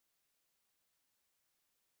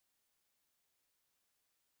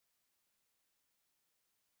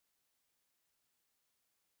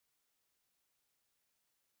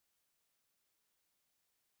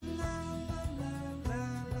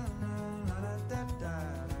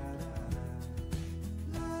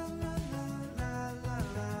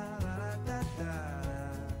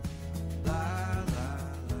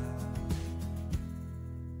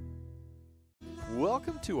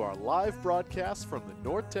Welcome to our live broadcast from the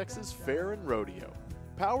North Texas Fair and Rodeo,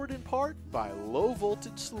 powered in part by Low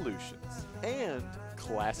Voltage Solutions and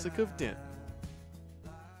Classic of Denton.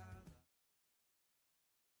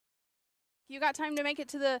 You got time to make it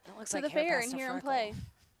to the fair and hear him play.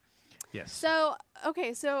 Yes. So,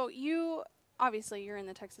 okay, so you obviously you're in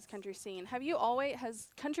the Texas country scene. Has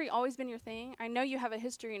country always been your thing? I know you have a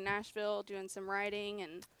history in Nashville doing some writing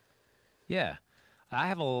and. Yeah. I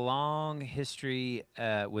have a long history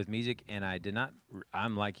with music, and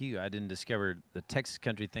I'm like you, I didn't discover the Texas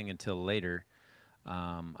country thing until later.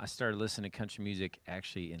 I started listening to country music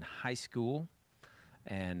actually in high school,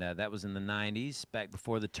 and that was in the 90s, back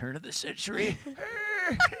before the turn of the century.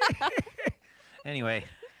 Anyway,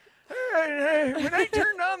 when I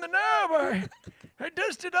turned on the knob, I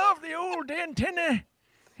dusted off the old antenna.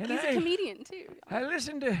 And He's a comedian, too. I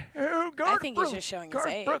listened to Garth I think Brooks. he's just showing Garth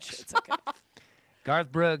his age. Brooks. It's okay.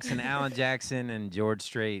 Garth Brooks and Alan Jackson and George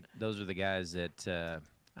Strait, those are the guys that,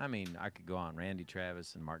 I could go on. Randy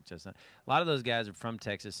Travis and Mark Chestnut. A lot of those guys are from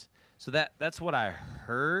Texas. So that's what I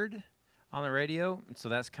heard on the radio. And so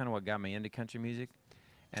that's kind of what got me into country music.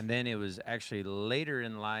 And then it was actually later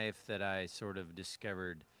in life that I sort of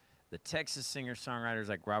discovered the Texas singer-songwriters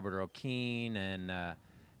like Robert Earl Keen and,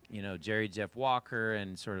 Jerry Jeff Walker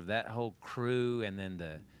and sort of that whole crew. And then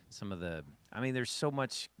there's so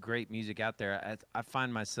much great music out there. I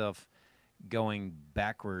find myself going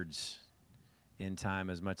backwards in time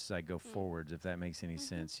as much as I go forwards, if that makes any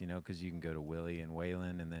sense, because you can go to Willie and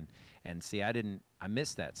Waylon I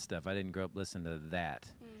missed that stuff. I didn't grow up listening to that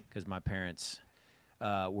because my parents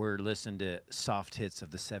were listening to soft hits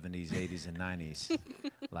of the 70s, 80s, and 90s,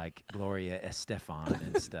 like Gloria Estefan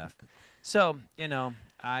and stuff. So,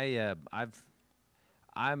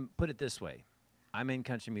 I'm put it this way. I'm in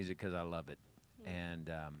country music because I love it,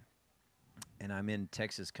 and I'm in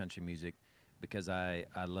Texas country music because I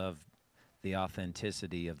love the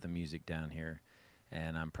authenticity of the music down here,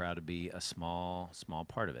 and I'm proud to be a small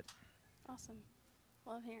part of it. Awesome.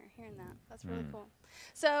 Love hearing that. That's really cool.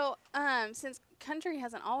 So, since country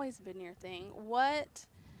hasn't always been your thing,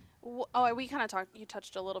 we kind of you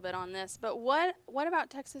touched a little bit on this, but what about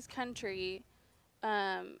Texas country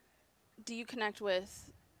do you connect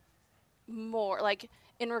with more, like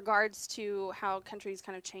in regards to how country's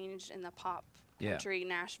kind of changed in the pop country,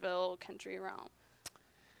 Nashville country realm?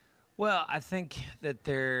 Well, I think that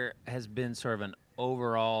there has been sort of an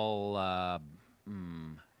overall, I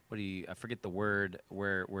forget the word,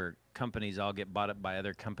 where companies all get bought up by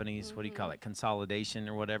other companies. What do you call it? Consolidation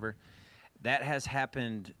or whatever. That has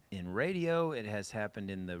happened in radio. It has happened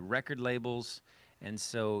in the record labels. And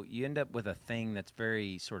so you end up with a thing that's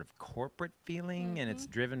very sort of corporate feeling, and it's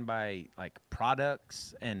driven by like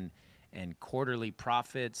products and quarterly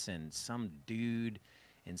profits, and some dude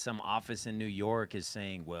in some office in New York is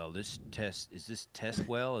saying, well, is this test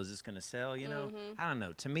well? Is this going to sell? I don't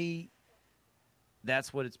know. To me,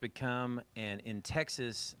 that's what it's become. And in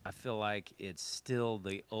Texas, I feel like it's still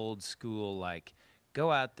the old school, like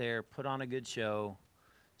go out there, put on a good show,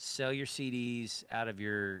 sell your CDs out of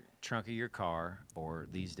your trunk of your car, or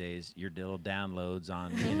these days your little downloads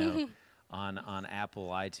on on Apple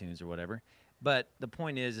iTunes or whatever. But the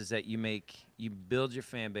point is that you build your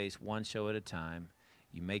fan base one show at a time.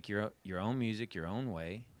 You make your own music your own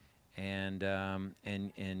way, and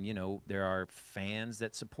there are fans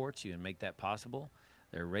that support you and make that possible.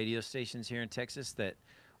 There are radio stations here in Texas that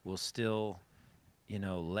will still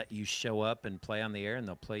let you show up and play on the air, and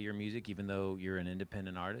they'll play your music even though you're an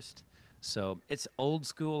independent artist. So it's old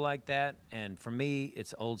school like that, and for me,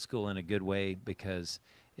 it's old school in a good way because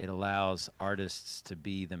it allows artists to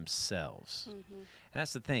be themselves. And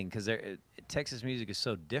that's the thing, because Texas music is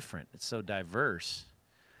so different. It's so diverse.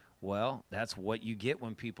 Well, that's what you get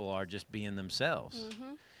when people are just being themselves.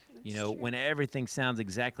 True. When everything sounds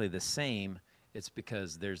exactly the same, it's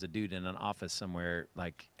because there's a dude in an office somewhere,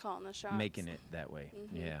 like, calling the shots, making it that way.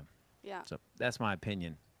 Yeah. So that's my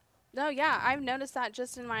opinion. No, yeah, I've noticed that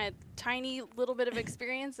just in my tiny little bit of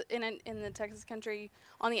experience in the Texas country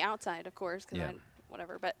on the outside, of course, because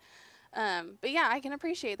whatever. But yeah, I can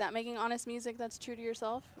appreciate that, making honest music that's true to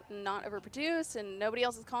yourself, not overproduced, and nobody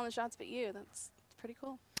else is calling the shots but you. That's pretty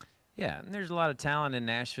cool. Yeah, and there's a lot of talent in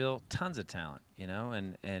Nashville, tons of talent,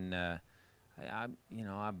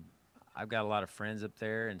 I've got a lot of friends up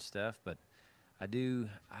there and stuff, but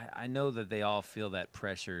I know that they all feel that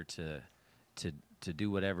pressure to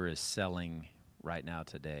do whatever is selling right now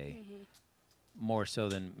today, more so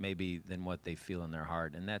than what they feel in their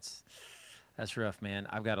heart, and that's rough, man.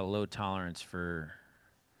 I've got a low tolerance for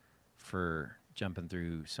jumping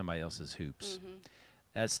through somebody else's hoops.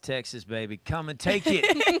 That's Texas, baby. Come and take it.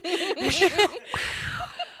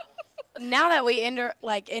 now that we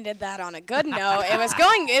ended that on a good note, it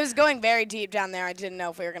was going very deep down there. I didn't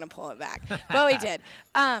know if we were gonna pull it back, but we did.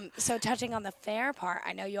 So touching on the fair part,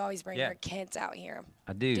 I know you always bring your kids out here.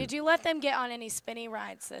 I do. Did you let them get on any spinny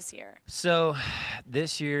rides this year? So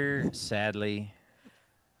this year, sadly,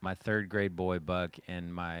 my 3rd grade boy Buck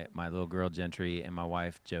and my little girl Gentry and my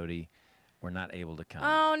wife Jody were not able to come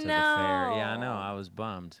to the fair. Yeah, I know. I was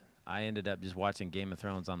bummed. I ended up just watching Game of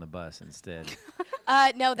Thrones on the bus instead.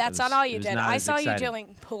 No, that's not all you did. I saw you exciting.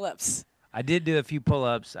 doing pull-ups. I did do a few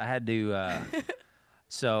pull-ups. I had to.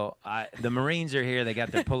 So the Marines are here. They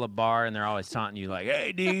got their pull-up bar, and they're always taunting you like,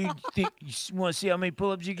 "Hey, dude, you want to see how many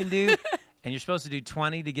pull-ups you can do?" And you're supposed to do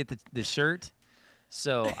 20 to get the shirt.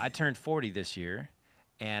 So I turned 40 this year,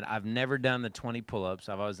 and I've never done the 20 pull-ups.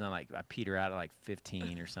 I've always done I peter out at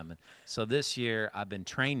 15 or something. So this year I've been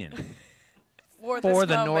training for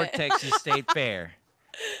the North Texas State Fair,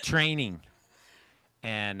 training,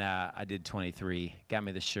 and I did 23. Got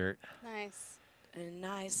me the shirt. Nice.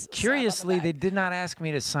 Nice. Curiously, they did not ask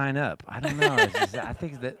me to sign up. I don't know. I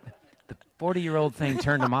think that the 40-year-old thing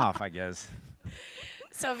turned them off, I guess.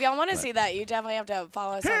 So if y'all want to see that, you definitely have to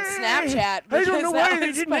follow us on Snapchat. I don't know why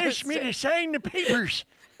they didn't ask me to sign the papers.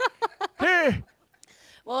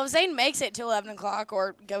 Well, if Zane makes it to 11 o'clock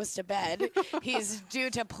or goes to bed, he's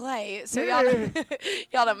due to play. So y'all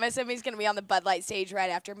don't miss him. He's going to be on the Bud Light stage right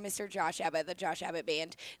after Mr. Josh Abbott, the Josh Abbott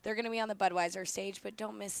Band. They're going to be on the Budweiser stage, but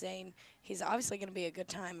don't miss Zane. He's obviously going to be a good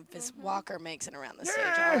time if his walker makes it around the stage,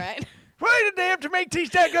 all right? Why did they have to make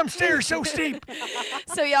these daggum stairs so steep?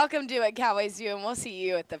 So y'all come do what Cowboys do, and we'll see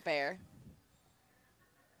you at the fair.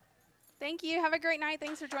 Thank you. Have a great night.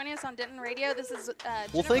 Thanks for joining us on Denton Radio. This is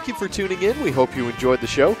Well, thank you for tuning in. We hope you enjoyed the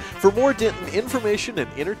show. For more Denton information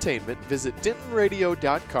and entertainment, visit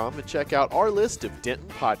dentonradio.com and check out our list of Denton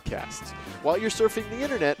podcasts. While you're surfing the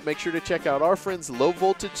internet, make sure to check out our friends Low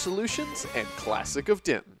Voltage Solutions and Classic of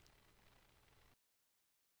Denton.